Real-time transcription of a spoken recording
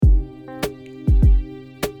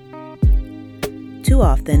Too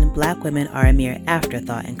often, Black women are a mere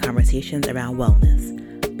afterthought in conversations around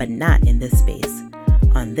wellness, but not in this space.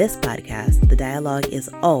 On this podcast, the dialogue is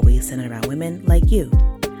always centered around women like you.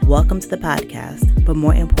 Welcome to the podcast, but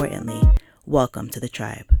more importantly, welcome to the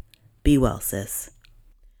tribe. Be well, sis.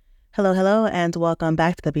 Hello, and welcome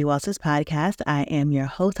back to the Be Well, Sis podcast. I am your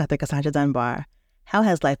host, Dr. Cassandra Dunbar. How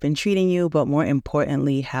has life been treating you? But more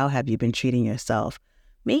importantly, how have you been treating yourself?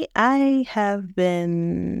 Me, I have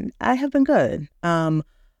been good.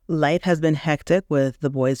 Life has been hectic with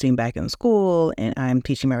the boys being back in school and I'm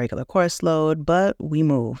teaching my regular course load, but we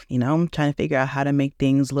move, I'm trying to figure out how to make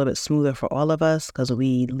things a little bit smoother for all of us because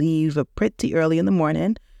we leave pretty early in the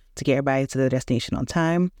morning to get everybody to their destination on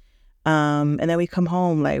time. And then we come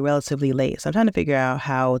home relatively late. So I'm trying to figure out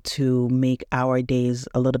how to make our days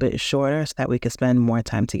a little bit shorter so that we can spend more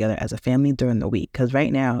time together as a family during the week. Because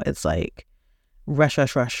right now it's like rush,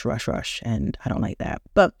 and I don't like that.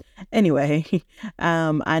 But anyway,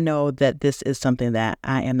 I know that this is something that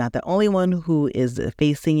I am not the only one who is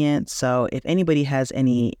facing it. So if anybody has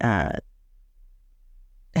any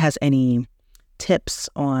tips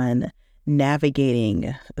on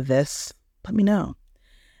navigating this, let me know.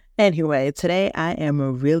 Anyway, today I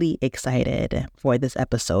am really excited for this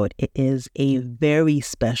episode. It is a very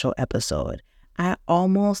special episode. I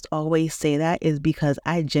almost always say that is because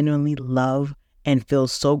I genuinely love and feel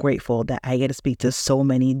so grateful that I get to speak to so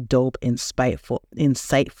many dope, insightful,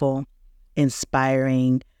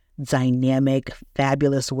 inspiring, dynamic,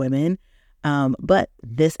 fabulous women. But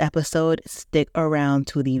this episode, stick around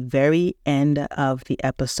to the very end of the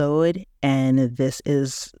episode, and this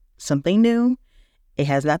is something new. It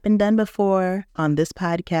has not been done before on this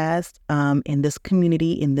podcast, in this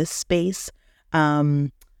community, in this space.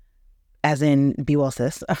 As in Be Well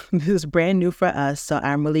Sis. This is brand new for us, so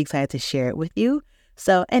I'm really excited to share it with you.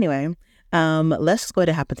 So anyway, let's just go ahead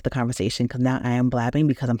and hop into the conversation because now I am blabbing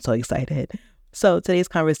because I'm so excited. So today's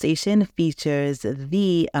conversation features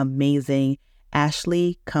the amazing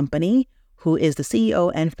Ashley Company, who is the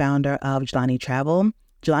CEO and founder of Jelani Travel.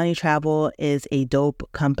 Jelani Travel is a dope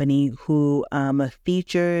company who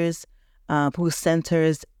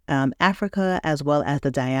centers Africa as well as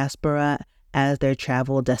the diaspora as their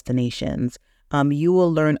travel destinations. You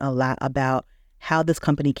will learn a lot about how this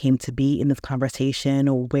company came to be in this conversation,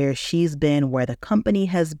 where she's been, where the company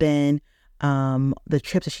has been, the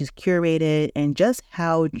trips that she's curated, and just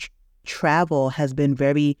how travel has been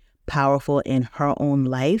very powerful in her own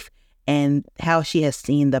life and how she has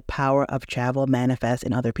seen the power of travel manifest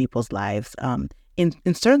in other people's lives in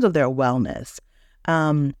terms of their wellness.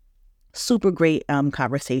 Super great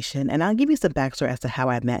conversation. And I'll give you some backstory as to how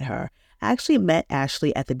I met her. I actually met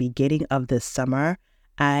Ashley at the beginning of this summer.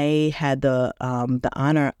 I had the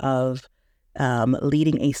honor of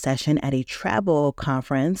leading a session at a travel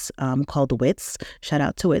conference called WITS. Shout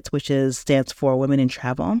out to WITS, which stands for Women in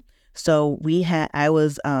Travel. So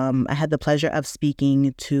I had the pleasure of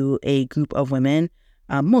speaking to a group of women,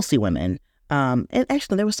 mostly women. And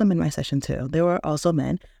actually, there were some in my session too. There were also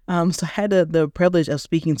men. So I had the privilege of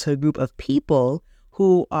speaking to a group of people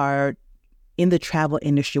who are in the travel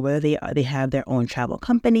industry, whether they have their own travel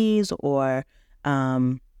companies or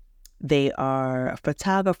they are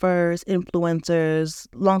photographers, influencers.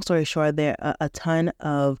 Long story short, there are a ton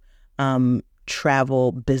of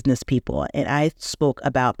travel business people. And I spoke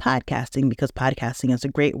about podcasting because podcasting is a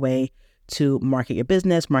great way to market your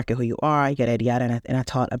business, market who you are, yada, yada. And I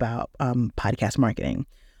taught about podcast marketing.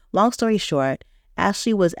 Long story short,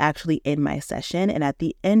 Ashley was actually in my session, and at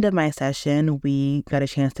the end of my session, we got a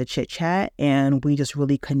chance to chit chat, and we just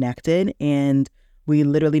really connected, and we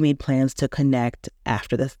literally made plans to connect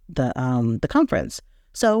after the conference.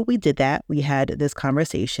 So we did that. We had this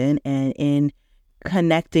conversation, and in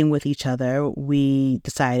connecting with each other, we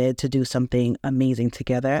decided to do something amazing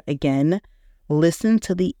together. Again, listen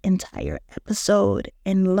to the entire episode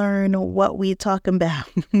and learn what we talking about.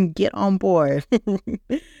 Get on board.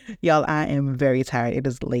 Y'all, I am very tired. It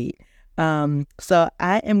is late. So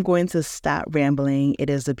I am going to stop rambling. It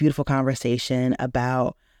is a beautiful conversation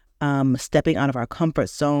about stepping out of our comfort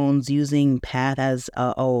zones, using PATH as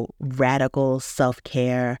a radical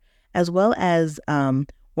self-care, as well as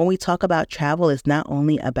when we talk about travel, it's not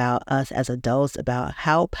only about us as adults, about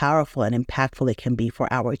how powerful and impactful it can be for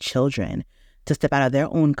our children to step out of their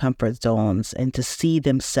own comfort zones and to see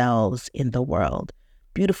themselves in the world.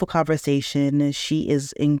 Beautiful conversation. She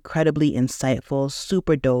is incredibly insightful,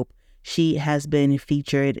 super dope. She has been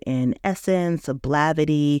featured in Essence,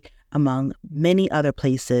 Blavity, among many other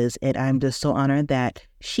places. And I'm just so honored that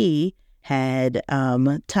she had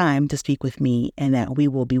time to speak with me and that we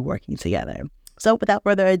will be working together. So without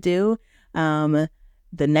further ado,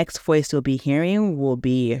 the next voice you'll be hearing will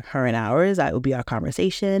be her and ours. That will be our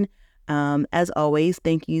conversation. As always,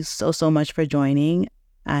 thank you so, so much for joining.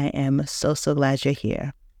 I am so, so glad you're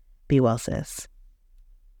here. Be well, sis.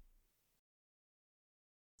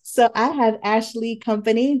 So I have Ashley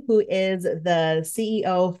Company, who is the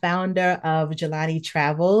CEO, founder of Jelani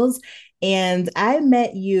Travels. And I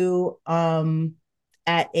met you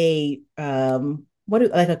at a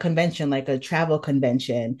like a convention, like a travel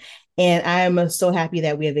convention. And I'm so happy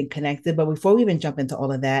that we have been connected. But before we even jump into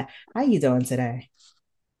all of that, how are you doing today?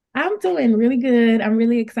 I'm doing really good. I'm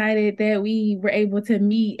really excited that we were able to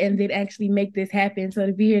meet and then actually make this happen. So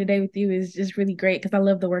to be here today with you is just really great because I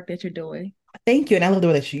love the work that you're doing. Thank you. And I love the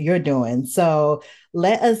work that you're doing. So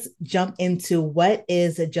let us jump into what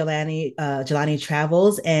is Jelani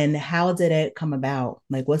Travels and how did it come about?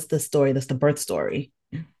 Like, what's the story? That's the birth story.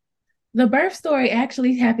 The birth story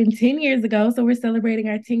actually happened 10 years ago. So we're celebrating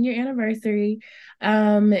our 10-year anniversary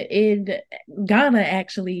in Ghana,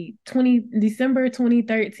 actually, December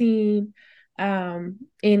 2013.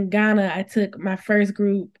 In Ghana, I took my first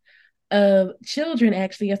group of children.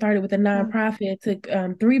 Actually, I started with a nonprofit, took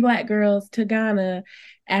three Black girls to Ghana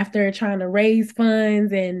after trying to raise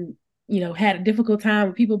funds and, had a difficult time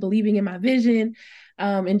with people believing in my vision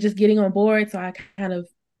and just getting on board. So I kind of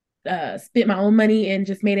spent my own money and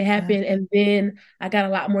just made it happen. And then I got a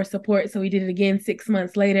lot more support. So we did it again 6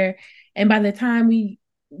 months later. And by the time we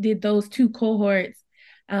did those two cohorts,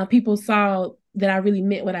 people saw that I really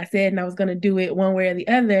meant what I said and I was going to do it one way or the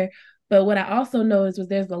other. But what I also noticed was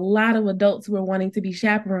there's a lot of adults who were wanting to be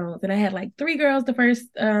chaperones. And I had like three girls the first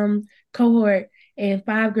cohort and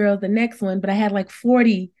five girls the next one. But I had like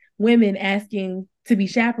 40 women asking to be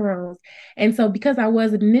chaperones. And so because I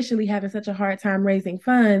was initially having such a hard time raising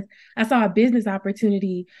funds, I saw a business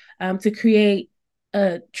opportunity to create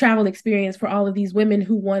a travel experience for all of these women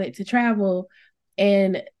who wanted to travel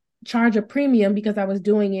and charge a premium because I was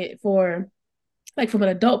doing it for like from an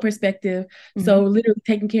adult perspective. So Mm-hmm. literally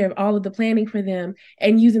taking care of all of the planning for them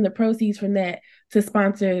and using the proceeds from that to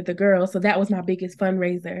sponsor the girls. So that was my biggest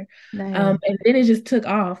fundraiser. Nice. And then it just took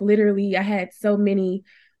off. Literally, I had so many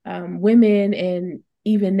women and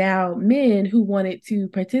even now men who wanted to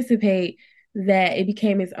participate that it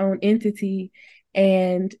became its own entity.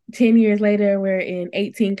 And 10 years later, we're in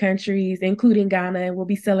 18 countries, including Ghana, and we'll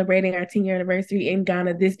be celebrating our 10-year anniversary in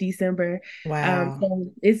Ghana this December. Wow.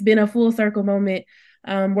 So it's been a full circle moment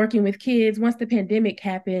working with kids. Once the pandemic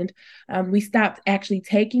happened, we stopped actually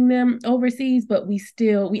taking them overseas, but we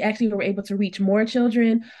actually were able to reach more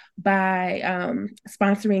children by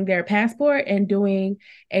sponsoring their passport and doing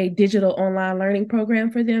a digital online learning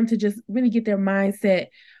program for them to just really get their mindset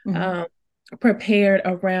Mm-hmm. um, prepared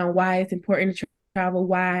around why it's important to travel,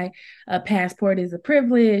 why a passport is a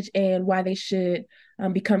privilege, and why they should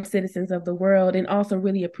become citizens of the world, and also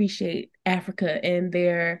really appreciate Africa and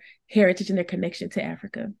their heritage and their connection to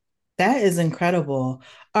Africa. That is incredible.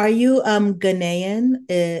 Are you Ghanaian?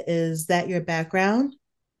 Is that your background?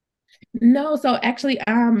 No, so actually,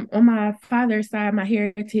 on my father's side, my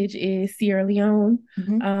heritage is Sierra Leone,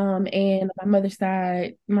 Mm-hmm. and my mother's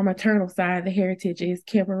side, my maternal side, the heritage is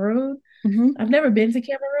Cameroon. Mm-hmm. I've never been to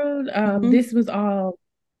Cameroon. Mm-hmm. This was all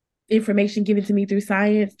information given to me through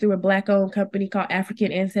science through a Black-owned company called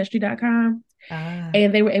AfricanAncestry.com, Ah.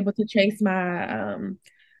 and they were able to trace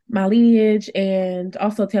my lineage and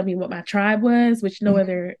also tell me what my tribe was, which no Mm-hmm.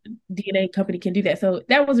 other DNA company can do that. So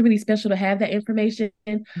that was really special to have that information.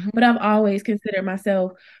 Mm-hmm. But I've always considered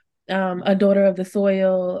myself a daughter of the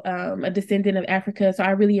soil, a descendant of Africa. So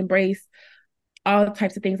I really embrace all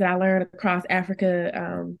types of things that I learned across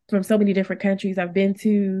Africa from so many different countries. I've been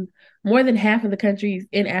to more than half of the countries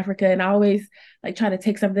in Africa, and I always like try to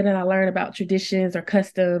take something that I learn about traditions or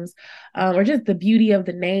customs or just the beauty of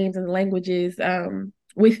the names and the languages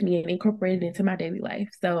with me and incorporate it into my daily life.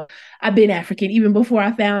 So I've been African even before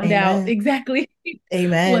I found out Amen. exactly what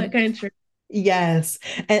Amen. country. Yes.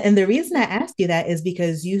 And the reason I asked you that is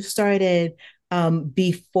because you started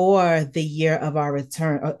before the year of our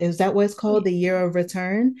return. Is that what it's called? The year of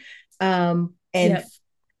return? And Yep.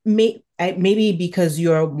 maybe because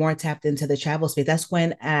you're more tapped into the travel space, that's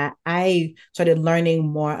when I started learning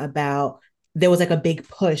more about, there was like a big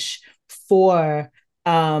push for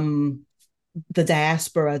the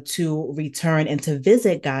diaspora to return and to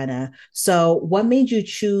visit Ghana. So, what made you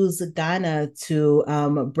choose Ghana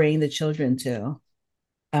to bring the children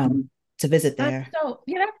um, to visit there? So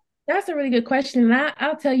yeah, that's a really good question. And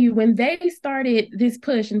I'll tell you, when they started this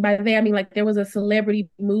push, and by they I mean like there was a celebrity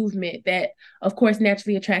movement that, of course,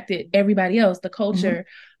 naturally attracted everybody else, the Mm-hmm. culture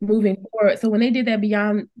moving forward. So when they did that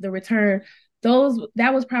Beyond the Return,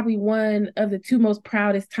 that was probably one of the two most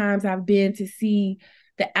proudest times I've been to see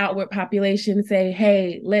the outward population say,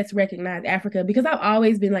 hey, let's recognize Africa. Because I've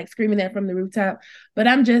always been like screaming that from the rooftop, but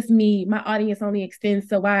I'm just me. My audience only extends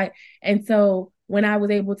so wide. And so when I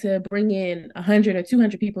was able to bring in 100 or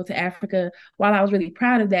 200 people to Africa, while I was really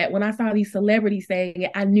proud of that, when I saw these celebrities saying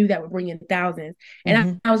it, I knew that would bring in thousands. And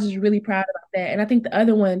Mm-hmm. I was just really proud about that. And I think the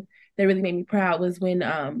other one that really made me proud was when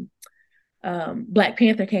Black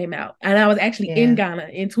Panther came out. And I was actually in Yeah. Ghana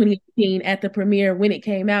in 2018 at the premiere when it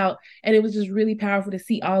came out. And it was just really powerful to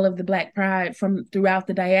see all of the Black pride from throughout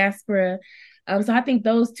the diaspora. So I think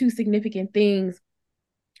those two significant things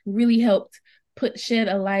really helped shed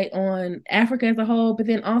a light on Africa as a whole, but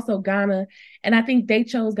then also Ghana. And I think they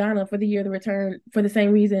chose Ghana for the year of the return for the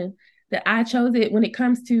same reason that I chose it when it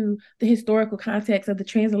comes to the historical context of the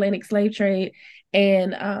transatlantic slave trade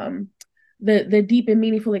and the deep and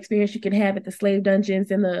meaningful experience you can have at the slave dungeons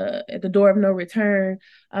and the at the door of no return.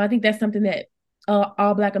 I think that's something that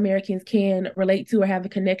all Black Americans can relate to or have a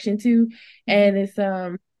connection to, Mm-hmm. and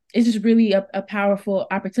it's just really a powerful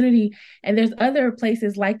opportunity. And there's other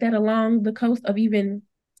places like that along the coast of even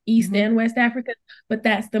East Mm-hmm. and West Africa, but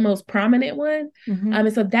that's the most prominent one. Mm-hmm.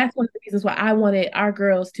 And so that's one of the reasons why I wanted our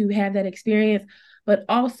girls to have that experience. But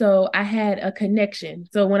also, I had a connection.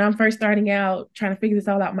 So when I'm first starting out trying to figure this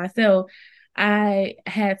all out myself, I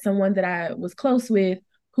had someone that I was close with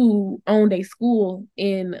who owned a school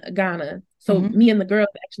in Ghana. So Mm-hmm. me and the girls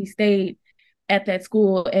actually stayed at that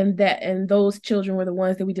school, and those children were the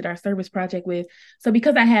ones that we did our service project with. So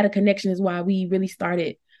because I had a connection is why we really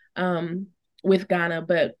started um with Ghana.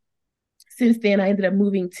 But since then, I ended up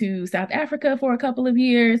moving to South Africa for a couple of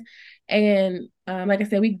years. And like I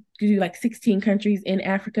said, we do like 16 countries in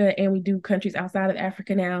Africa and we do countries outside of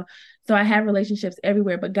Africa now. So I have relationships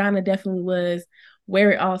everywhere, but Ghana definitely was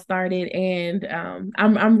where it all started. And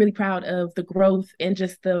I'm really proud of the growth and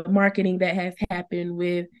just the marketing that has happened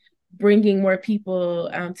with bringing more people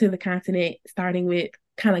to the continent, starting with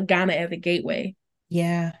kind of Ghana as a gateway.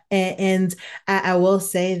 Yeah. And I will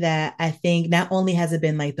say that I think not only has it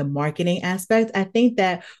been like the marketing aspect, I think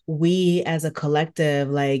that we as a collective,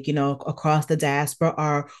 like, across the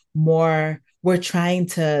diaspora we're trying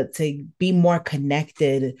to be more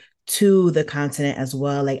connected to the continent as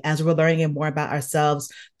well. Like as we're learning more about ourselves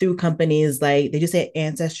through companies like, did you say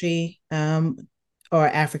Ancestry? Or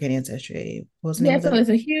African Ancestry? What was the name Yeah, of so that? it's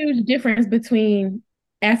a huge difference between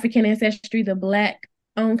African Ancestry, the Black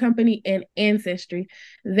owned company, and Ancestry.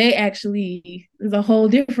 They actually is a whole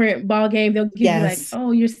different ball game. They'll give you like, Yes.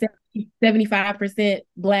 oh, you're 75%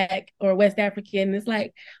 Black or West African. It's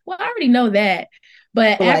like, well, I already know that.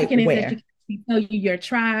 But But like African where? Ancestry can tell you your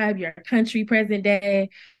tribe, your country, present day,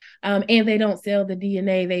 and they don't sell the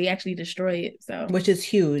DNA. They actually destroy it. So Which is I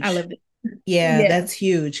huge. love it. Yeah, Yeah. that's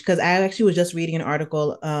huge. Because I actually was just reading an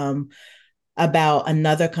article about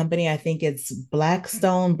another company. I think it's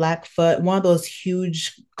Blackstone, Blackfoot, one of those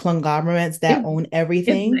huge conglomerates that It's, own it's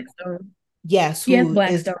everything. Blackstone. Yes, Yes, who is,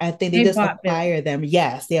 Blackstone. I think they They just bought them. acquired them.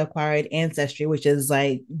 Yes, they acquired Ancestry, which is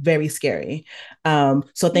like very scary. So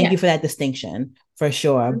thank you Yeah. for that distinction for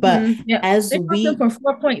sure. But Yep. as They bought them we for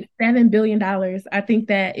 $4.7 billion. I think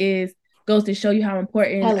that is goes to show you how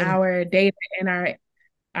important telling, our data and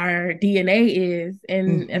our DNA is.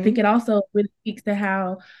 And I think mm-hmm, it also really speaks to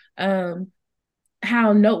how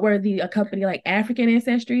noteworthy a company like African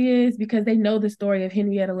Ancestry is because they know the story of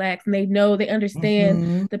Henrietta Lacks and they understand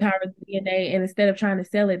mm-hmm, the power of the DNA. And instead of trying to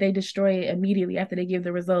sell it, they destroy it immediately after they give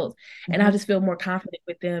the results. And I mm-hmm, just feel more confident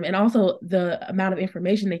with them and also the amount of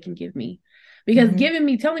information they can give me. Because mm-hmm, telling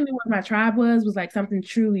me what my tribe was like something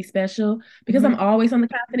truly special because I'm mm-hmm, always on the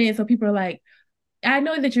continent. So people are like, I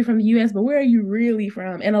know that you're from the US, but where are you really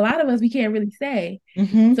from? And a lot of us, we can't really say.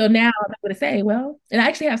 mm-hmm. So now I'm able to say, well, and I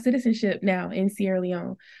actually have citizenship now in Sierra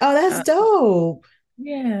Leone. Oh, that's Uh, dope.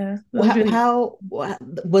 yeah, so it's really, How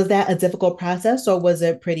was that a difficult process or was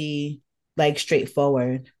it pretty like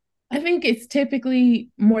straightforward? I think it's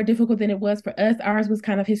typically more difficult than it was for us. Ours was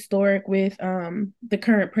kind of historic with the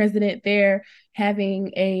current president there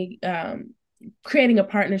having creating a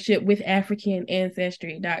partnership with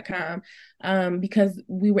AfricanAncestry.com because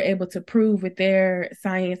we were able to prove with their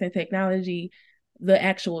science and technology the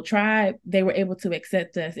actual tribe, they were able to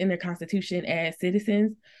accept us in their constitution as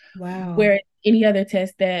citizens, Wow. where any other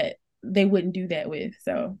test that they wouldn't do that with.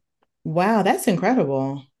 So, Wow, that's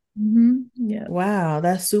incredible. yeah. Wow,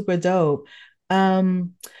 that's super dope.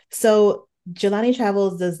 Um, so Jelani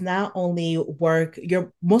Travels does not only work,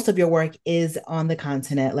 your most of your work is on the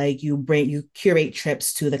continent, like you curate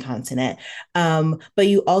trips to the continent. But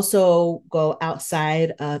you also go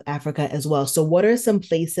outside of Africa as well. So what are some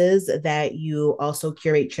places that you also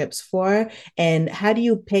curate trips for? And how do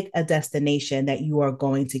you pick a destination that you are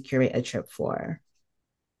going to curate a trip for?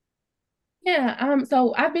 Yeah,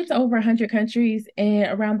 so I've been to over 100 countries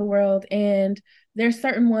and around the world, and there's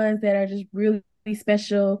certain ones that are just really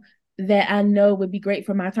special that I know would be great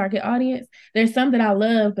for my target audience. There's some that I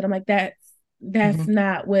love, but I'm like, that's Mm-hmm.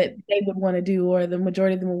 not what they would want to do, or the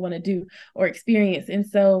majority of them would want to do or experience. And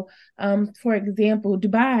so, for example,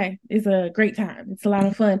 Dubai is a great time. It's a lot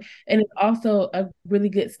of fun, and it's also a really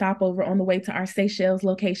good stopover on the way to our Seychelles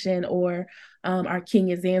location or our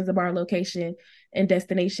Kenya Zanzibar location and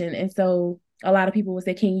destination. And so a lot of people would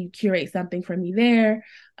say, can you curate something for me there?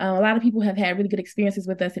 A lot of people have had really good experiences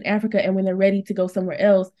with us in Africa. And when they're ready to go somewhere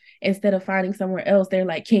else, instead of finding somewhere else, they're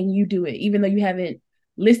like, can you do it? Even though you haven't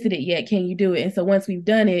listed it yet, can you do it? And so once we've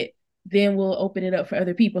done it, then we'll open it up for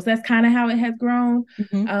other people. So that's kind of how it has grown.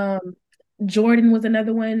 Mm-hmm. Um, Jordan was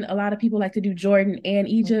another one. A lot of people like to do Jordan and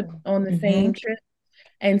Egypt on the Mm-hmm. same trip.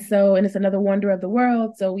 And it's another wonder of the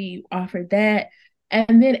world. So we offered that.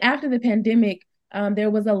 And then after the pandemic,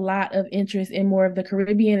 there was a lot of interest in more of the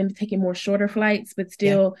Caribbean and taking more shorter flights, but Yeah.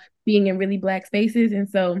 still being in really Black spaces. And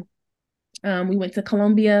so we went to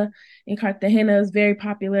Colombia and Cartagena is very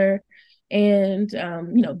popular. And,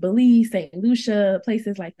 Belize, St. Lucia,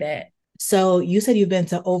 places like that. So you said you've been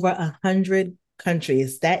to over 100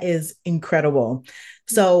 countries. That is incredible.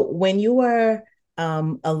 So when you were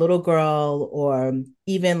a little girl, or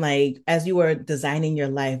even like as you were designing your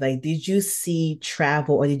life, like did you see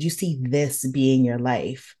travel, or did you see this being your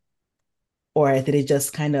life? Or did it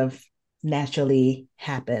just kind of naturally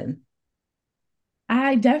happen?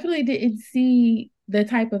 I definitely didn't see the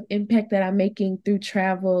type of impact that I'm making through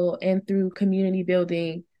travel and through community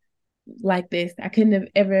building like this. I couldn't have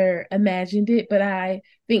ever imagined it, but I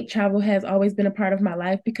think travel has always been a part of my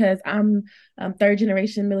life because I'm third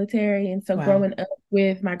generation military. And so Wow. growing up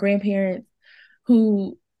with my grandparents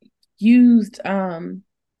who used the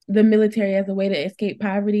military as a way to escape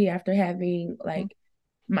poverty after having like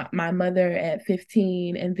my mother at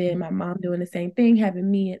 15 and then my mom doing the same thing, having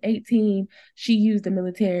me at 18. She used the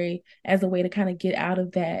military as a way to kind of get out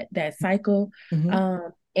of that cycle, Mm-hmm.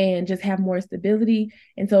 and just have more stability.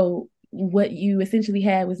 And so what you essentially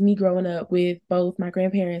had was me growing up with both my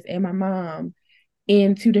grandparents and my mom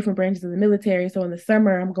in two different branches of the military. So in the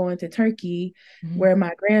summer, I'm going to Turkey, Mm-hmm. where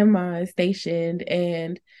my grandma is stationed,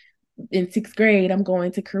 and in sixth grade, I'm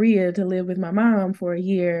going to Korea to live with my mom for a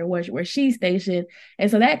year, where she's stationed, and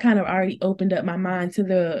so that kind of already opened up my mind to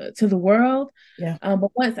the world. Yeah. But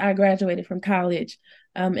once I graduated from college,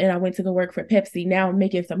 and I went to go work for Pepsi, now I'm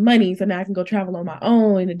making some money, so now I can go travel on my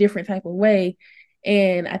own in a different type of way.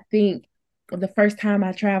 And I think the first time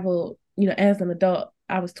I traveled, as an adult,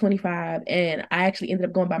 I was 25, and I actually ended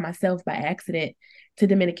up going by myself by accident to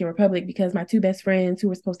Dominican Republic because my two best friends who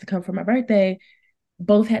were supposed to come for my birthday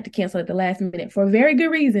both had to cancel at the last minute for very good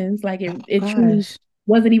reasons. Like it, Oh it truly gosh.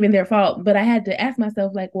 wasn't even their fault. But I had to ask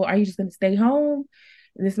myself, like, well, are you just going to stay home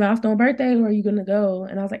this milestone birthday, or are you going to go?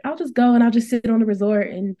 And I was like, I'll just go and I'll just sit on the resort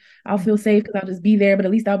and I'll feel safe because I'll just be there. But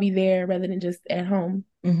at least I'll be there rather than just at home.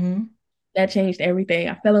 Mm-hmm. That changed everything.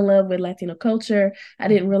 I fell in love with Latino culture. I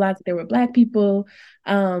didn't realize that there were Black people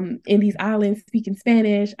in these islands speaking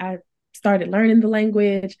Spanish. I started learning the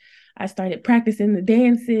language. I started practicing the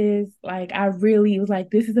dances. Like I really was like,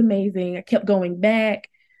 this is amazing. I kept going back.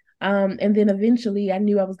 And then eventually I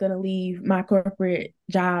knew I was going to leave my corporate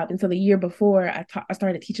job. And so the year before, I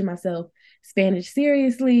started teaching myself Spanish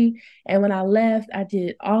seriously. And when I left, I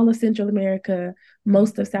did all of Central America,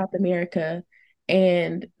 most of South America,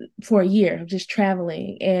 and for a year of just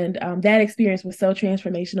traveling. And that experience was so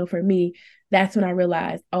transformational for me. That's when I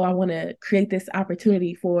realized, oh, I want to create this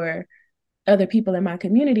opportunity for other people in my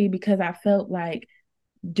community because I felt like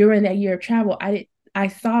during that year of travel, I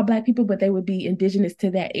saw Black people, but they would be indigenous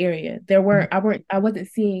to that area. I wasn't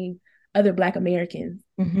seeing other Black Americans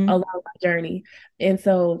Mm-hmm. along my journey. And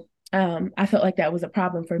so I felt like that was a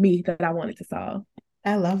problem for me that I wanted to solve.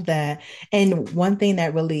 I love that. And one thing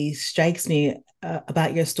that really strikes me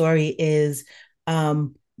about your story is there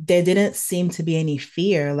didn't seem to be any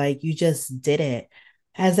fear. Like you just did it.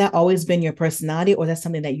 Has that always been your personality, or that's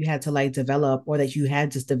something that you had to like develop, or that you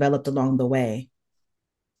had just developed along the way?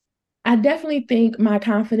 I definitely think my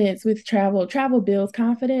confidence with travel builds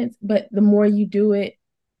confidence, but the more you do it,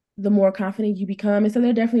 the more confident you become. And so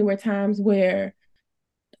there definitely were times where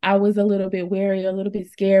I was a little bit wary, a little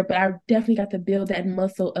bit scared, but I definitely got to build that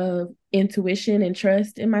muscle of intuition and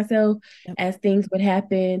trust in myself Yep. as things would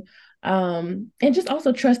happen. And just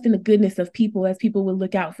also trust in the goodness of people as people would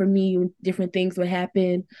look out for me when different things would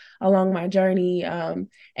happen along my journey.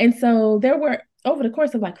 And so there were over the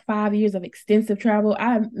course of like 5 years of extensive travel,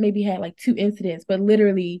 I maybe had like two incidents, but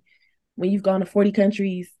literally when you've gone to 40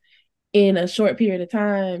 countries in a short period of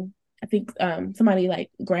time. I think somebody like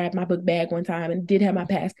grabbed my book bag one time and did have my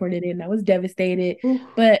passport in it, and I was devastated. Ooh,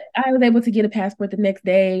 But I was able to get a passport the next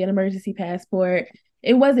day, an emergency passport.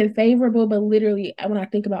 It wasn't favorable, but literally, when I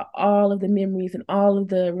think about all of the memories and all of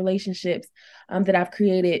the relationships that I've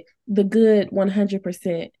created, the good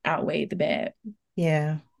 100% outweighed the bad.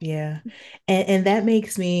 yeah, yeah. And that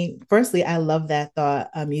makes me, firstly, I love that thought.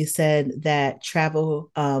 You said that travel,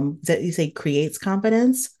 that you say creates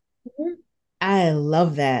confidence. Mhm. I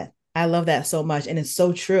love that. I love that so much. And it's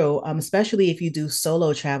so true, especially if you do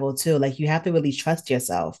solo travel too. Like you have to really trust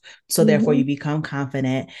yourself. So therefore you Mhm. become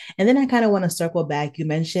confident. And then I kind of want to circle back. You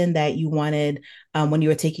mentioned that you wanted, when you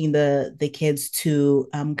were taking the kids to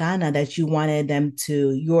Ghana, that you wanted them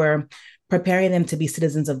to, you're preparing them to be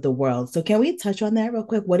citizens of the world. So can we touch on that real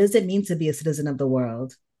quick? What does it mean to be a citizen of the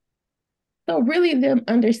world? So really them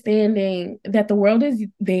understanding that the world is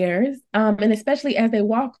theirs, and especially as they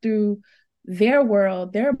walk through their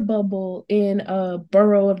world, their bubble in a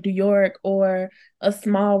borough of New York or a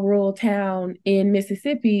small rural town in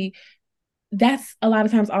Mississippi, that's a lot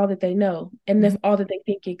of times all that they know and that's Mhm. all that they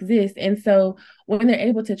think exists. And so when they're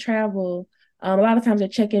able to travel, a lot of times they're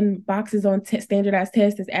checking boxes on standardized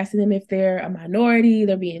tests that's asking them if they're a minority,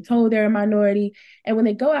 they're being told they're a minority. And when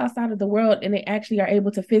they go outside of the world and they actually are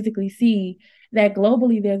able to physically see that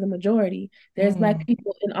globally there's a majority, there's Black Mm,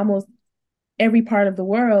 people in almost every part of the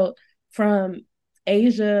world, from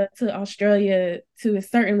Asia to Australia to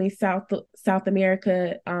certainly South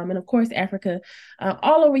America, and of course Africa,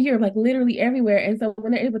 all over Europe, like literally everywhere. And so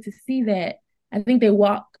when they're able to see that, I think they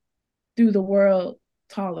walk through the world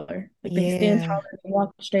taller. Like they stand yeah. taller, they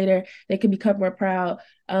walk straighter, they can become more proud.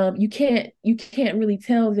 You can't really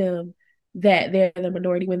tell them that they're the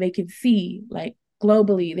minority when they can see like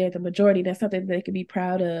globally they're the majority. That's something that they can be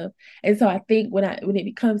proud of. And so I think when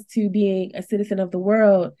it comes to being a citizen of the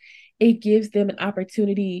world, it gives them an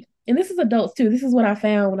opportunity. And this is adults too. This is what I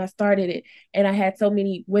found when I started it. And I had so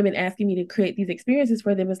many women asking me to create these experiences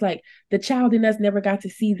for them. It's like the child in us never got to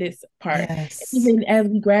see this part. Yes. Even as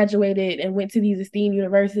we graduated and went to these esteemed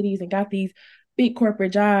universities and got these big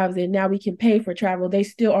corporate jobs, and now we can pay for travel, they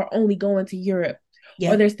still are only going to Europe, or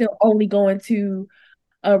Yep. they're still only going to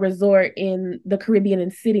a resort in the Caribbean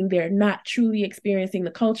and sitting there, not truly experiencing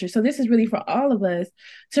the culture. So this is really for all of us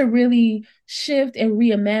to really shift and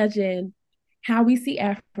reimagine how we see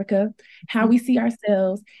Africa, how Mhm. we see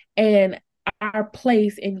ourselves, and our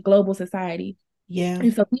place in global society. Yeah.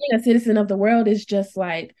 And so being a citizen of the world is just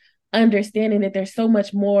like understanding that there's so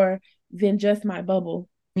much more than just my bubble.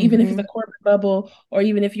 Even if it's a Hmm. corporate bubble, or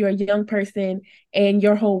even if you're a young person and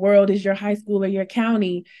your whole world is your high school or your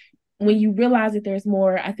county, when you realize that there's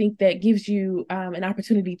more, I think that gives you an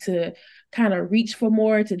opportunity to kind of reach for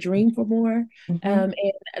more, to dream for more. Hmm. And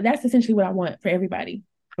that's essentially what I want for everybody.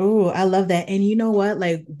 Oh, I love that. And you know what?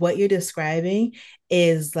 Like what you're describing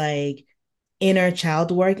is like inner child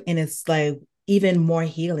work, and it's like even more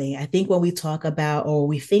healing. I think when we talk about or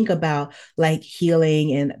we think about like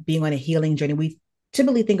healing and being on a healing journey, we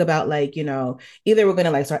typically think about like, either we're going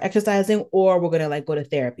to like start exercising or we're going to like go to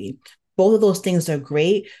therapy. Both of those things are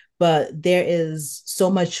great, but there is so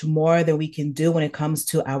much more that we can do when it comes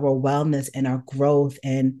to our wellness and our growth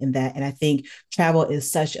and that. And I think travel is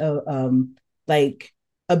such a like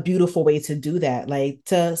a beautiful way to do that, like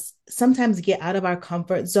to sometimes get out of our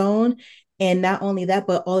comfort zone. And not only that,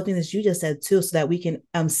 but all the things that you just said too, so that we can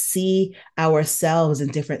see ourselves in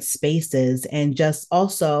different spaces, and just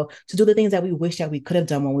also to do the things that we wish that we could have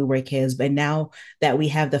done when we were kids. But now that we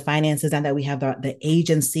have the finances and that we have the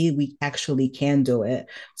agency, we actually can do it.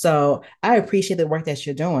 So I appreciate the work that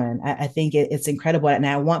you're doing. I think it's incredible. And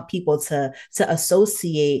I want people to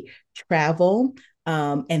associate travel,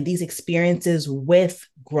 and these experiences with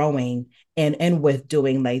growing and with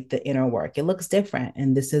doing like the inner work. It looks different,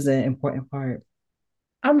 and this is an important part.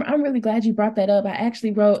 I'm really glad you brought that up. I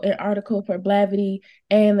actually wrote an article for Blavity,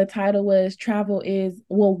 and the title was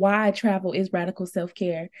Why Travel is Radical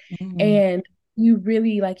Self-Care. Mm-hmm. And you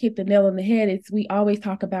really like hit the nail on the head. It's we always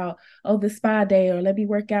talk about, oh, the spa day, or let me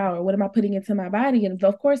work out, or what am I putting into my body? And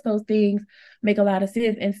of course those things make a lot of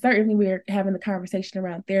sense. And certainly we're having the conversation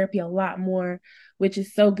around therapy a lot more, which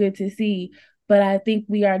is so good to see. But I think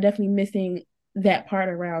we are definitely missing that part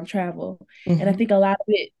around travel. And I Mm-hmm. think a lot of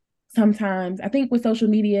it sometimes. I think with social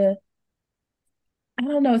media, I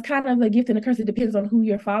don't know, it's kind of a gift and a curse. It depends on who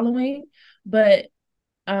you're following. But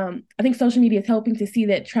I think social media is helping to see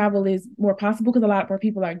that travel is more possible because a lot more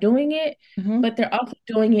people are doing it, Mm-hmm. but they're also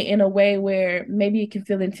doing it in a way where maybe it can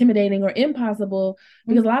feel intimidating or impossible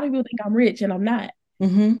because a lot of people think I'm rich and I'm not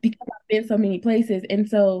Mm-hmm. because I've been so many places. And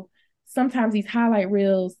so sometimes these highlight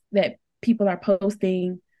reels that people are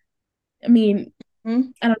posting, I mean,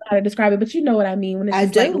 Mm-hmm. I don't know how to describe it, but you know what I mean when it's I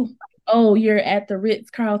just like, do. oh, you're at the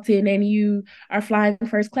Ritz Carlton and you are flying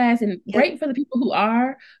first class, and Yep. great for the people who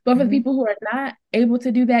are, but for the Mm-hmm. people who are not able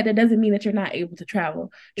to do that, that doesn't mean that you're not able to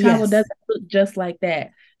travel. Travel Yes. doesn't look just like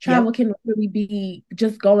that. Travel Yep. can really be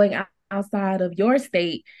just going outside of your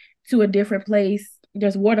state to a different place.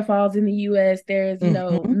 There's waterfalls in the US, there's,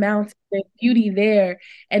 Mm-hmm. mountains, there's beauty there.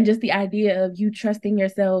 And just the idea of you trusting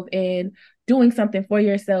yourself and doing something for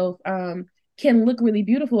yourself can look really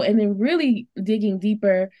beautiful. And then really digging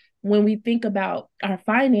deeper when we think about our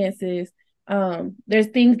finances, there's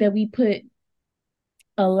things that we put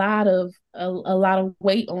a lot of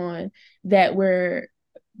weight on that we're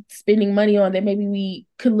spending money on that maybe we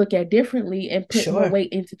could look at differently and put more Sure.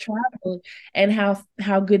 weight into travel and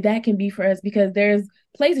how good that can be for us because there's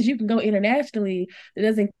places you can go internationally that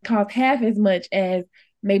doesn't cost half as much as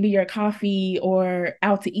maybe your coffee or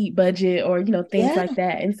out to eat budget or things Yeah. like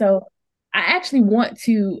that. And so I actually want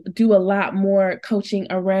to do a lot more coaching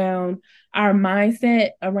around our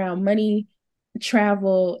mindset around money,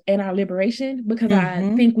 travel, and our liberation because I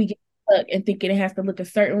Mm-hmm. think we get stuck and thinking it has to look a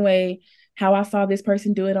certain way, how I saw this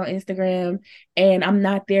person do it on Instagram, and I'm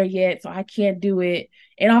not there yet, so I can't do it.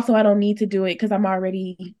 And also, I don't need to do it because I'm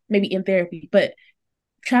already maybe in therapy. But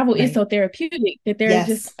travel is Right. so therapeutic that there's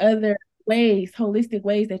just Yes. other ways, holistic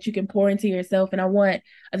ways that you can pour into yourself. And I want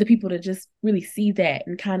other people to just really see that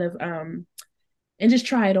and kind of and just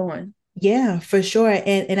try it on. Yeah, for sure.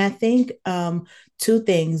 And I think two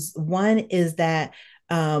things. One is that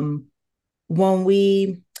um when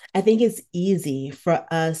we I think it's easy for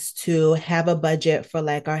us to have a budget for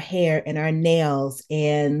like our hair and our nails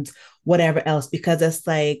and whatever else because it's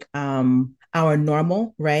like our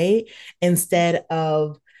normal, right? Instead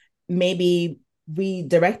of maybe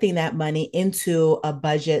redirecting that money into a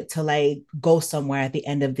budget to like go somewhere at the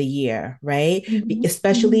end of the year, right? Mm-hmm. Mm-hmm.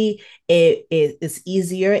 Especially it is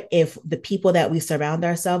easier if the people that we surround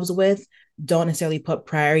ourselves with don't necessarily put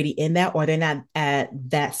priority in that or they're not at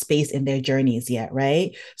that space in their journeys yet,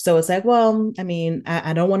 right? So it's like, well, I mean,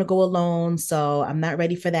 I don't want to go alone, so I'm not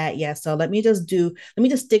ready for that yet. So let me just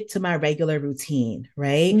stick to my regular routine,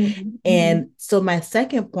 right? Mm-hmm. And so my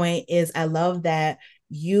second point is I love that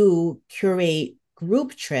you curate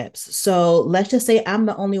group trips. So let's just say I'm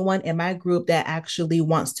the only one in my group that actually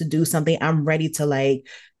wants to do something. I'm ready to like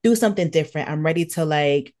do something different. I'm ready to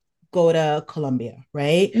like go to Colombia,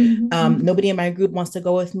 right? Mm-hmm. Nobody in my group wants to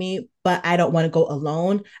go with me, but I don't want to go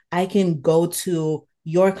alone. I can go to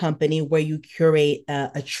your company where you curate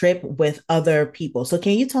a trip with other people. So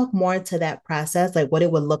can you talk more to that process, like what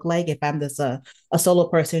it would look like if I'm this a solo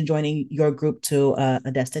person joining your group to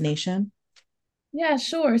a destination? Yeah,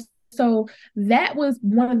 sure. So that was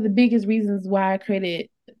one of the biggest reasons why I created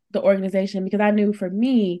the organization because I knew for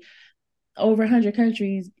me, over 100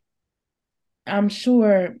 countries, I'm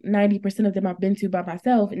sure 90% of them I've been to by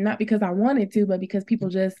myself, and not because I wanted to, but because people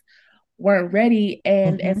just weren't ready.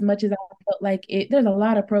 And as Mm-hmm. much as I felt like there's a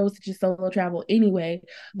lot of pros to just solo travel anyway,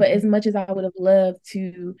 but Mm-hmm. as much as I would have loved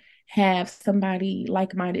to have somebody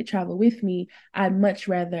like-minded travel with me, I'd much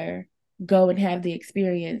rather go and have the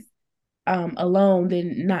experience alone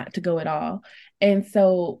than not to go at all. And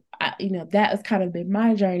so, that has kind of been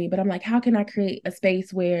my journey. But I'm like, how can I create a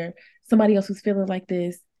space where somebody else who's feeling like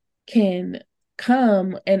this can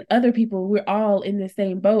come and other people, we're all in the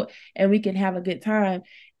same boat and we can have a good time.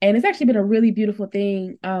 And it's actually been a really beautiful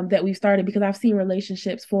thing that we've started because I've seen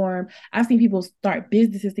relationships form. I've seen people start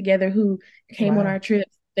businesses together who came on our Wow.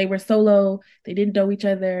 trips. They were solo, they didn't know each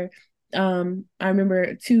other, I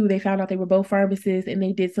remember two, they found out they were both pharmacists and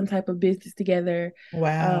they did some type of business together. Um,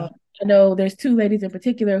 Wow. I know there's two ladies in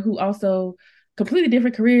particular who also completely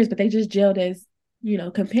different careers, but they just gelled as,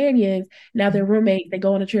 companions. Now they're Mhm. roommates. They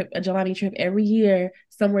go on a Jelani trip every year,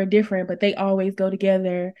 somewhere different, but they always go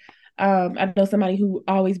together. I know somebody who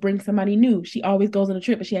always brings somebody new. She always goes on a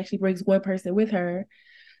trip, but she actually brings one person with her.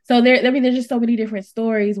 So I mean, there's just so many different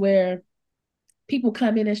stories where people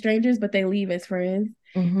come in as strangers, but they leave as friends.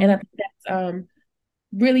 And I Mhm. think that's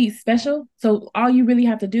really special. So all you really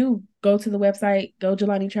have to do, go to the website, go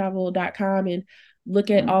jelanitravel.com and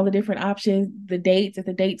look at all the different options, the dates. If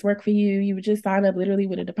the dates work for you, you would just sign up literally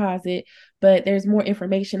with a deposit. But there's more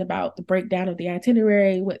information about the breakdown of the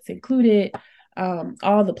itinerary, what's included.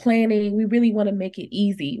 all the planning. We really want to make it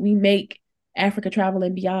easy. We make Africa travel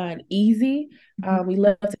and beyond easy. Mhm. We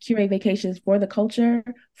love to curate vacations for the culture,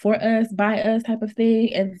 for us, by us type of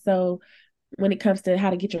thing. And so when it comes to how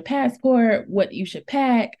to get your passport, what you should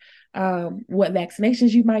pack, what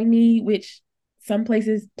vaccinations you might need, which some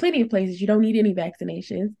places, plenty of places, you don't need any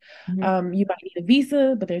vaccinations. Mhm. You might need a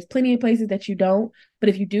visa, but there's plenty of places that you don't. But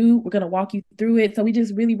if you do, we're going to walk you through it. So we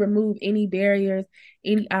just really remove any barriers,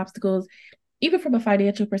 any obstacles. Even from a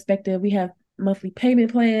financial perspective, we have monthly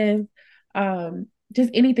payment plans, just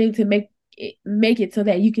anything to make it so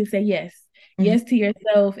that you can say yes, Mhm. yes to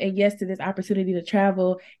yourself, and yes to this opportunity to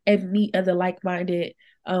travel and meet other like-minded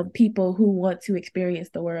people who want to experience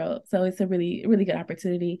the world. So it's a really, really good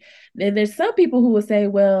opportunity. And there's some people who will say,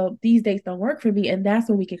 well, these dates don't work for me. And that's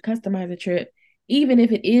when we can customize a trip, even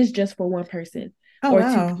if it is just for one person Oh, or two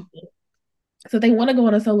wow. people. So they want to go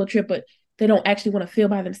on a solo trip, but they don't actually want to feel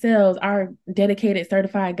by themselves. Our dedicated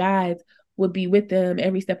certified guides would be with them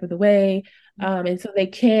every step of the way. And so they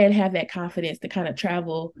can have that confidence to kind of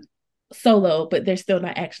travel solo, but they're still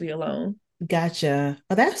not actually alone. Gotcha.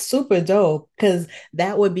 Oh, that's super dope because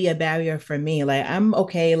that would be a barrier for me. Like I'm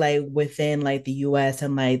okay like within like the US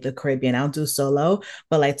and like the Caribbean. I'll do solo,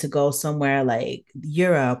 but like to go somewhere like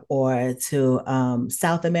Europe or to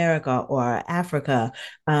South America or Africa,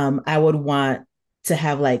 I would want to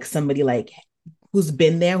have like somebody like who's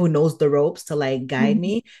been there, who knows the ropes to like guide Mhm.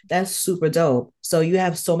 me. That's super dope. So you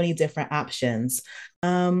have so many different options.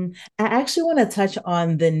 I actually want to touch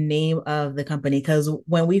on the name of the company because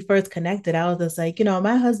when we first connected, I was just like,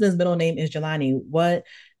 my husband's middle name is Jelani. What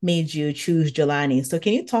made you choose Jelani? So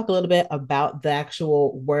can you talk a little bit about the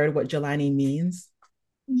actual word, what Jelani means?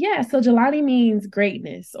 Yeah, so Jelani means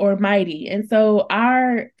greatness or mighty. And so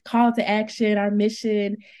our call to action, our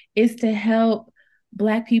mission is to help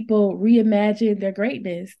Black people reimagine their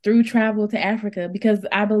greatness through travel to Africa. Because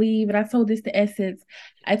I believe, and I told this to Essence,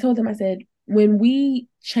 I told them, I said, when we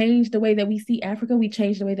change the way that we see Africa, we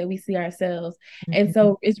change the way that we see ourselves. And Mhm.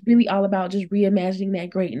 so it's really all about just reimagining that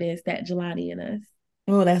greatness, that Jelani in us.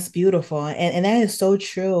 Oh, that's beautiful. And that is so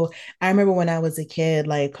true. I remember when I was a kid,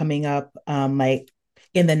 like coming up, like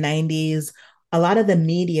in the 90s, a lot of the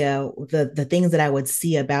media, the things that I would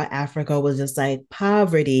see about Africa was just like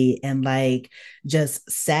poverty and like just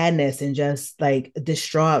sadness and just like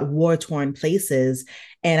distraught, war-torn places.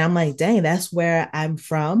 And I'm like, dang, that's where I'm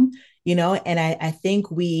from, and I think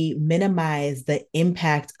we minimize the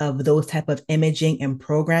impact of those type of imaging and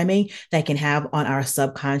programming that can have on our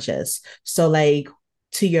subconscious. So like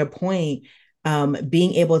to your point,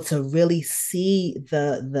 being able to really see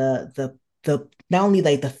the not only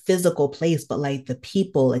like the physical place, but like the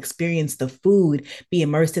people, experience the food, be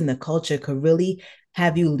immersed in the culture could really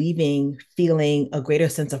have you leaving feeling a greater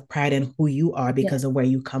sense of pride in who you are because Yes, of where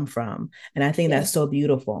you come from. And I think yes. that's so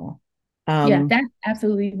beautiful. Yeah, Um, that's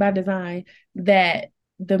absolutely by design that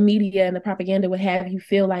the media and the propaganda would have you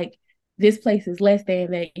feel like this place is less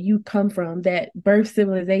than that you come from, that birth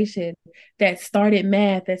civilization, that started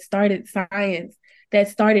math, that started science, that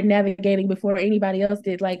started navigating before anybody else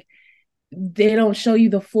did. Like they don't show you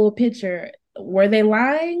the full picture. Were they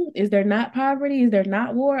lying? Is there not poverty? Is there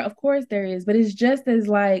not war? Of course there is, but it's just as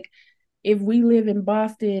like if we live in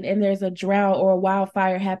Boston and there's a drought or a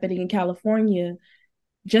wildfire happening in California,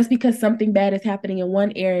 just because something bad is happening in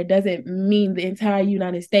one area doesn't mean the entire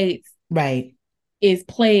United States right. is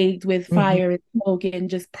plagued with Mm-hmm, fire and smoke and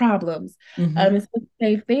just problems. mm-hmm, It's the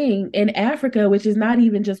same thing in Africa, which is not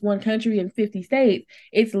even just one country and 50 states.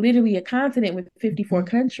 It's literally a continent with 54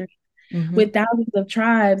 countries mm-hmm, with thousands of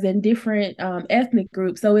tribes and different ethnic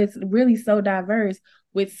groups. So it's really so diverse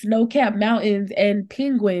with snow-capped mountains and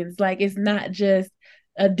penguins. Like it's not just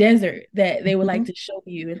a desert that they would mm-hmm, like to show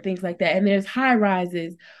you and things like that. And there's high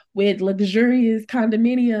rises with luxurious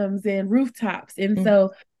condominiums and rooftops. And mm-hmm,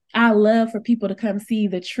 so I love for people to come see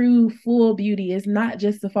the true full beauty. It's not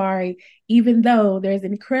just safari, even though there's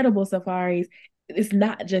incredible safaris. It's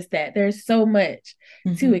not just that. There's so much to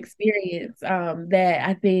mm-hmm. experience that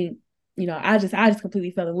I think I just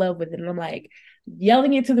completely fell in love with it. And I'm like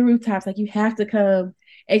yelling it to the rooftops, like you have to come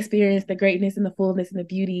experience the greatness and the fullness and the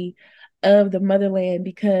beauty of the motherland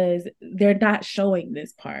because they're not showing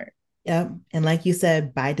this part. Yep. And like you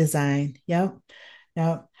said, by design. Yep.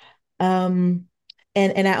 Yep. Um,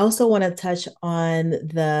 and I also want to touch on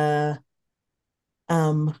the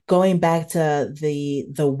going back to the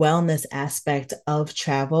wellness aspect of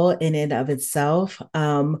travel in and of itself.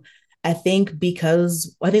 I think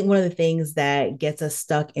one of the things that gets us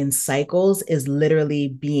stuck in cycles is literally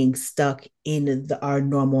being stuck in our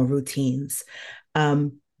normal routines.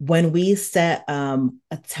 When we set a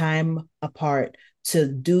time apart to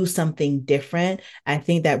do something different, I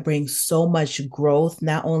think that brings so much growth,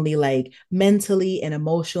 not only like mentally and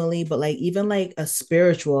emotionally, but like even like a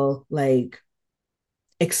spiritual like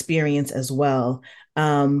experience as well.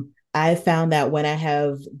 I found that when I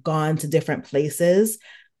have gone to different places,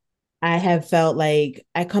 I have felt like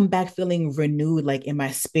I come back feeling renewed, like in my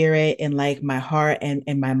spirit and like my heart and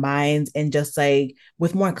my mind, and just like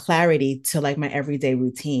with more clarity to like my everyday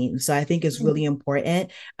routine. So I think it's really important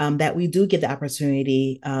that we do get the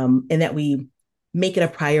opportunity and that we make it a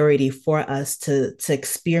priority for us to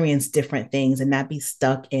experience different things and not be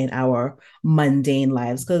stuck in our mundane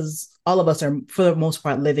lives, because all of us are for the most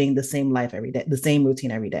part living the same life every day, the same routine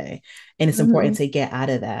every day, and it's important Mhm. to get out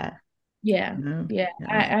of that. Yeah, You know? yeah, Yeah.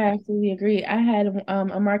 I absolutely agree. I had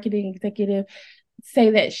a marketing executive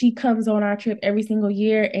say that she comes on our trip every single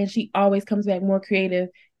year and she always comes back more creative,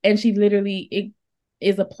 and she literally it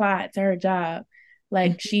is applied to her job.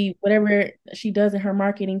 Like she whatever she does in her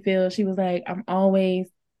marketing field, she was like, I'm always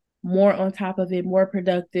more on top of it, more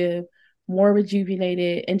productive, more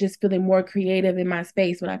rejuvenated, and just feeling more creative in my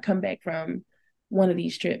space when I come back from one of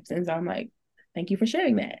these trips. And so I'm like, thank you for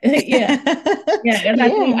sharing that. Yeah. Yeah, because I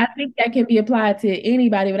think Yeah. I think that can be applied to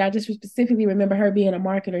anybody, but I just specifically remember her being a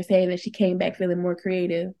marketer saying that she came back feeling more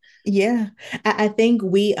creative. Yeah. I think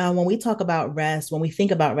we when we talk about rest, when we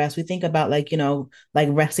think about rest, we think about like, like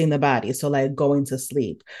resting the body. So like going to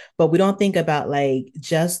sleep. But we don't think about like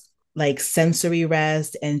just like sensory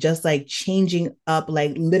rest and just like changing up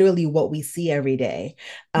like literally what we see every day.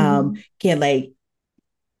 Mhm. Can like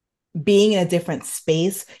being in a different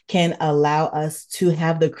space can allow us to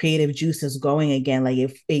have the creative juices going again. Like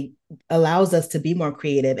if it allows us to be more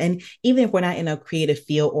creative, and even if we're not in a creative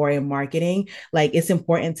field or in marketing, like it's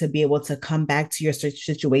important to be able to come back to your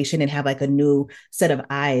situation and have like a new set of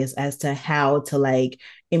eyes as to how to like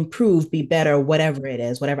improve, be better, whatever it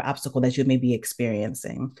is, whatever obstacle that you may be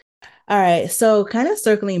experiencing. All right. So, kind of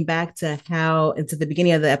circling back to how, into the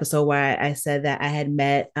beginning of the episode, where I said that I had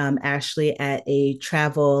met Ashley at a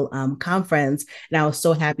travel conference, and I was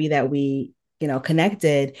so happy that we,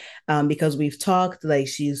 connected because we've talked. Like,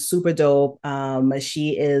 she's super dope.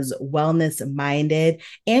 She is wellness minded,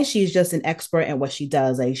 and she's just an expert in what she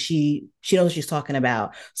does. Like, she knows what she's talking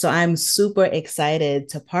about. So, I'm super excited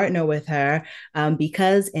to partner with her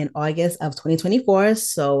because in August of 2024,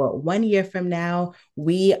 so 1 year from now,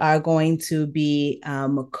 we are going to be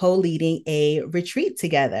co-leading a retreat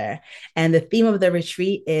together. And the theme of the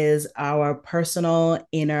retreat is our personal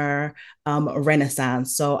inner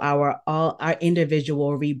renaissance. So our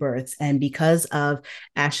individual rebirths. And because of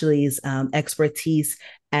Ashley's expertise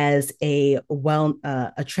as a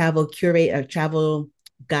travel curate, a travel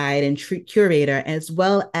guide and curator, as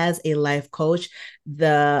well as a life coach,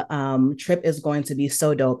 the trip is going to be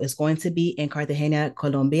so dope. It's going to be in Cartagena,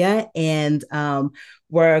 Colombia, and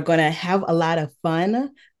we're going to have a lot of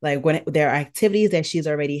fun. Like when there are activities that she's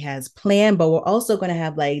already has planned, but we're also going to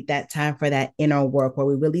have like that time for that inner work where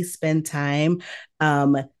we really spend time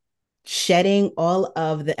um, shedding all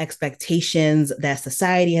of the expectations that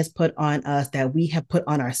society has put on us, that we have put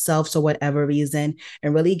on ourselves for whatever reason,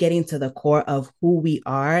 and really getting to the core of who we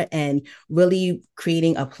are and really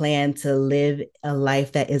creating a plan to live a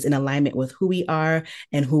life that is in alignment with who we are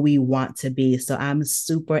and who we want to be. So I'm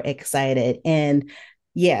super excited. And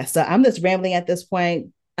yeah, so I'm just rambling at this point.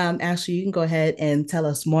 Ashley, you can go ahead and tell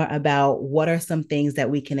us more about what are some things that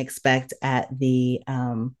we can expect at the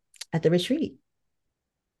retreat.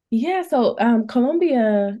 Yeah, so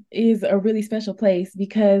Colombia is a really special place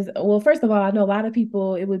because, well, first of all, I know a lot of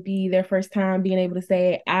people, it would be their first time being able to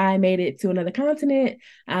say, I made it to another continent.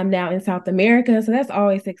 I'm now in South America. So that's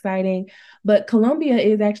always exciting. But Colombia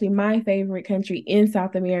is actually my favorite country in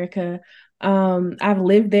South America. I've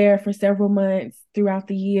lived there for several months throughout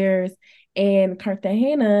the years, and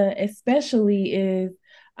Cartagena especially is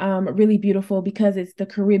really beautiful because it's the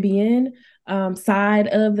Caribbean side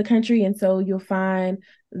of the country. And so you'll find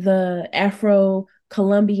the Afro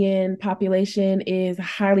Colombian population is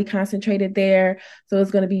highly concentrated there. So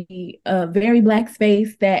it's going to be a very Black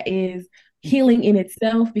space that is healing in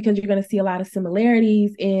itself because you're going to see a lot of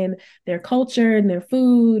similarities in their culture and their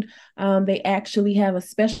food. They actually have a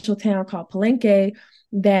special town called Palenque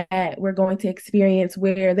that we're going to experience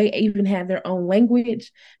where they even have their own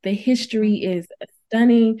language. The history is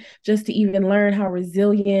stunning just to even learn how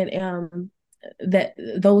resilient that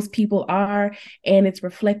those people are, and it's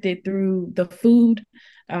reflected through the food,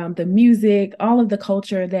 the music, all of the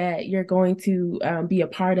culture that you're going to be a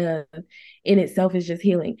part of in itself is just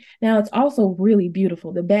healing. Now it's also really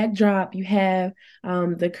beautiful. The backdrop, you have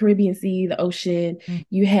the Caribbean Sea, the ocean,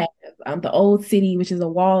 you have the old city, which is a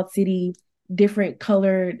walled city different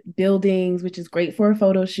colored buildings, which is great for a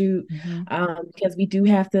photo shoot, Mhm. because we do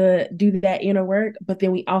have to do that inner work, but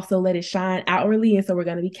then we also let it shine outwardly. And so we're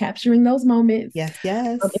going to be capturing those moments, Yes, in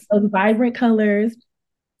yes. those vibrant colors.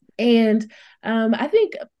 And I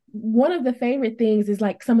think one of the favorite things is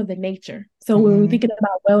like some of the nature. So when we're Mhm. thinking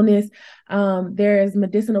about wellness, there's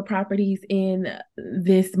medicinal properties in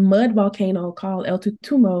this mud volcano called El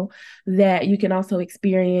Tutumo that you can also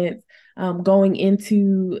experience going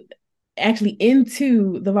into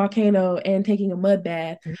the volcano and taking a mud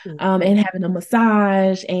bath, Ooh. and having a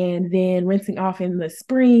massage and then rinsing off in the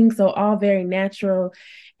spring. So all very natural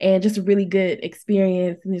and just a really good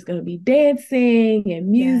experience. And there's going to be dancing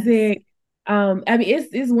and Yes. music. I mean,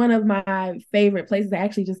 it's one of my favorite places. I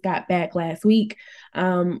actually just got back last week.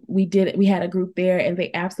 We had a group there and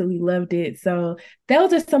they absolutely loved it. So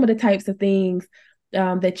those are some of the types of things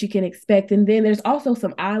that you can expect. And then there's also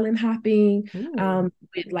some island hopping, Ooh.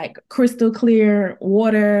 with like crystal clear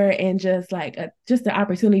water and just like just the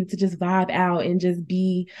opportunity to just vibe out and just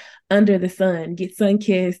be under the sun, get sun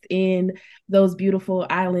kissed in those beautiful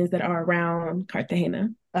islands that are around Cartagena.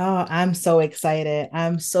 Oh, I'm so excited.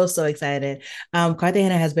 I'm so, so excited.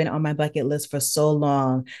 Cartagena has been on my bucket list for so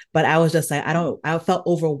long, but I was just like, I felt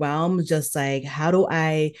overwhelmed, just like, how do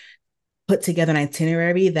I put together an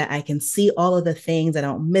itinerary that I can see all of the things, I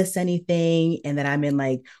don't miss anything, and that I'm in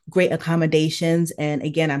like great accommodations. And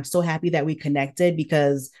again, I'm so happy that we connected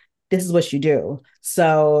because this is what you do.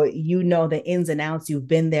 So you know the ins and outs. You've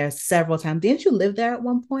been there several times. Didn't you live there at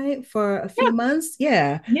one point for a few Yeah, months?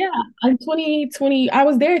 Yeah. yeah. In 2020, I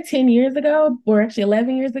was there 10 years ago, or actually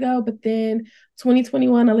 11 years ago, but then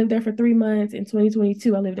 2021, I lived there for 3 months. In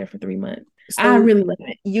 2022, I lived there for 3 months. I So really love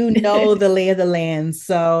you know it. the lay of the land.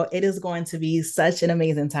 So it is going to be such an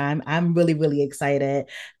amazing time. I'm really, really excited.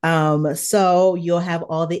 So you'll have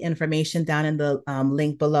all the information down in the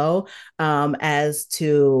link below, as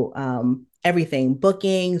to everything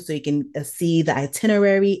booking, so you can see the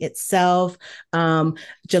itinerary itself. um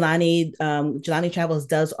Jelani Travels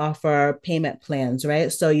does offer payment plans,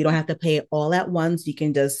 right? So you don't have to pay all at once. You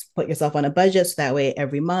can just put yourself on a budget, so that way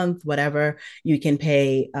every month, whatever, you can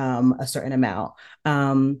pay a certain amount.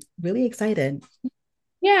 Really excited.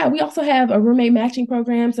 Yeah, we also have a roommate matching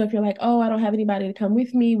program. So if you're like, oh, I don't have anybody to come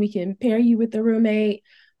with me, we can pair you with the roommate.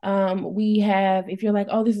 We have, if you're like,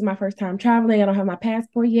 oh, this is my first time traveling, I don't have my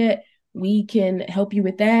passport yet, we can help you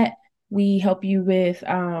with that. We help you with,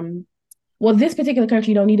 well, this particular country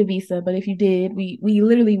you don't need a visa, but if you did, we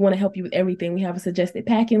literally want to help you with everything. We have a suggested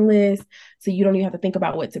packing list, so you don't even have to think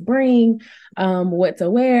about what to bring, what to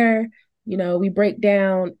wear. We break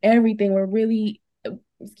down everything. We're really,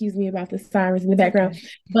 excuse me about the sirens in the It's background, okay.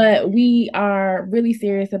 but we are really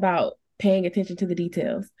serious about paying attention to the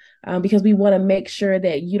details, because we want to make sure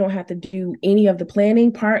that you don't have to do any of the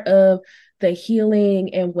planning. Part of the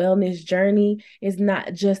healing and wellness journey is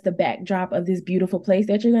not just the backdrop of this beautiful place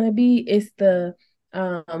that you're going to be. It's the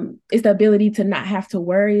ability to not have to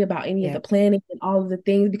worry about any of the Yep. planning and all of the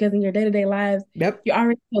things, because in your day-to-day lives Yep. you're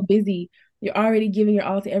already so busy, you're already giving your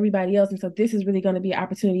all to everybody else. And so this is really going to be an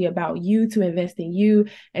opportunity about you to invest in you.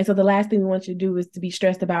 And so the last thing we want you to do is to be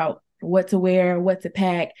stressed about what to wear, what to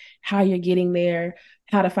pack, how you're getting there,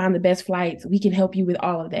 how to find the best flights. We can help you with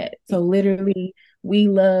all of that. So literally, we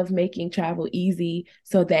love making travel easy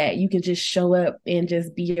so that you can just show up and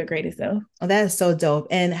just be your greatest self. Oh, that is so dope.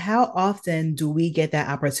 And how often do we get that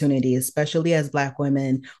opportunity, especially as Black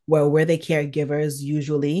women, where we're the caregivers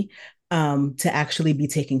usually, to actually be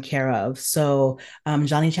taken care of? So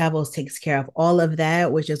Johnny Chavos takes care of all of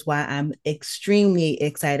that, which is why I'm extremely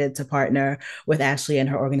excited to partner with Ashley and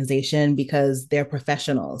her organization, because they're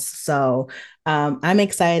professionals. So I'm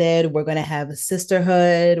excited. We're going to have a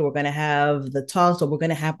sisterhood. We're going to have the talks, but we're going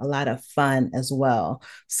to have a lot of fun as well.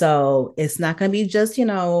 So it's not going to be just,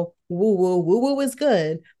 woo woo. Woo woo is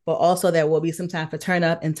good, but also there will be some time for turn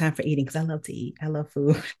up and time for eating, because I love to eat. I love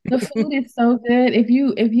food. The food is so good. If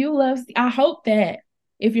you love, I hope that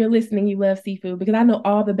if you're listening, you love seafood, because I know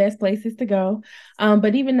all the best places to go.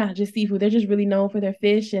 But even not just seafood, they're just really known for their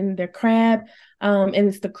fish and their crab. And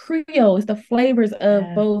it's the Creole, it's the flavors of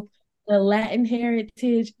Yeah. both the Latin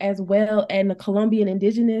heritage as well and the Colombian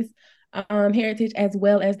indigenous heritage, as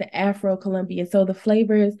well as the Afro-Colombian. So the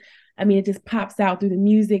flavors, I mean, it just pops out through the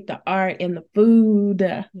music, the art, and the food.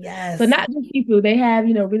 So Yes. not just seafood, they have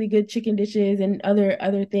really good chicken dishes and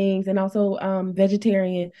other things, and also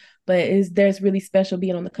vegetarian. But there's really special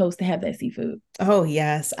being on the coast to have that seafood. Oh,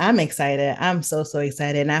 yes. I'm excited. I'm so, so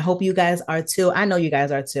excited. And I hope you guys are too. I know you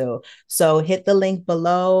guys are too. So hit the link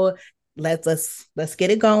below. let's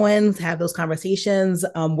get it going. Have those conversations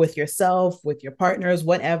with yourself, with your partners,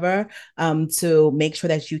 whatever, to make sure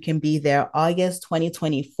that you can be there August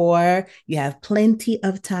 2024. You have plenty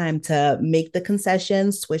of time to make the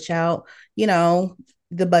concessions, switch out,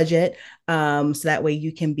 the budget, so that way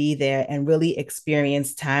you can be there and really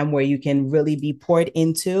experience time where you can really be poured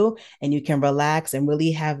into and you can relax and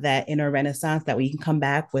really have that inner renaissance, that way you can come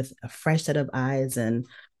back with a fresh set of eyes and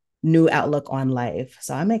new outlook on life.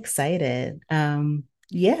 So I'm excited.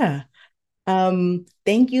 Yeah.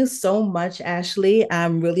 Thank you so much, Ashley.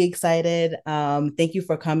 I'm really excited. Thank you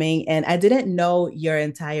for coming. And I didn't know your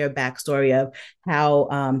entire backstory of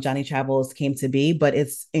how Johnny Travels came to be, but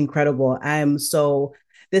it's incredible.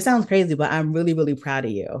 This sounds crazy, but I'm really, really proud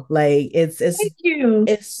of you. Like Thank you.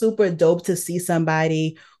 it's super dope to see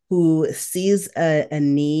somebody who sees a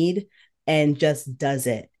need and just does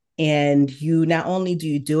it. And you not only do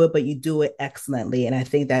you do it, but you do it excellently. And I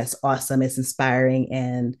think that's awesome. It's inspiring.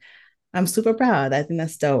 And I'm super proud. I think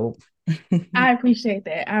that's dope. I appreciate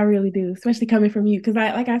that. I really do, especially coming from you. Because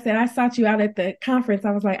like I said, I sought you out at the conference.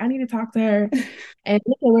 I was like, I need to talk to her. And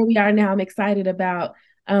look at where we are now. I'm excited about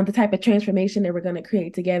the type of transformation that we're going to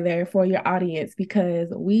create together for your audience because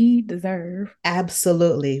we deserve.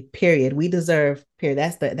 Absolutely. Period. We deserve, period.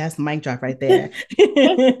 That's the mic drop right there.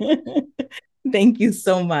 Thank you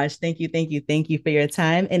so much. Thank you for your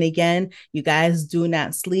time. And again, you guys do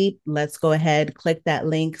not sleep. Let's go ahead, click that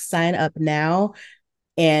link, sign up now,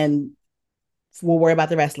 and we'll worry about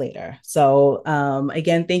the rest later. So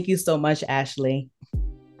again, thank you so much, Ashley.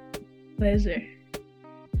 Pleasure.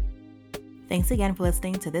 Thanks again for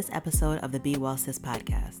listening to this episode of the Be Well Sis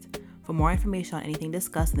podcast. For more information on anything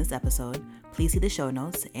discussed in this episode, please see the show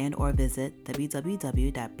notes and or visit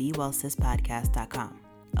www.bewellsispodcast.com.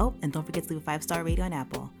 Oh, and don't forget to leave a 5-star rating on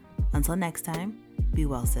Apple. Until next time, be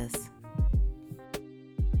well, sis.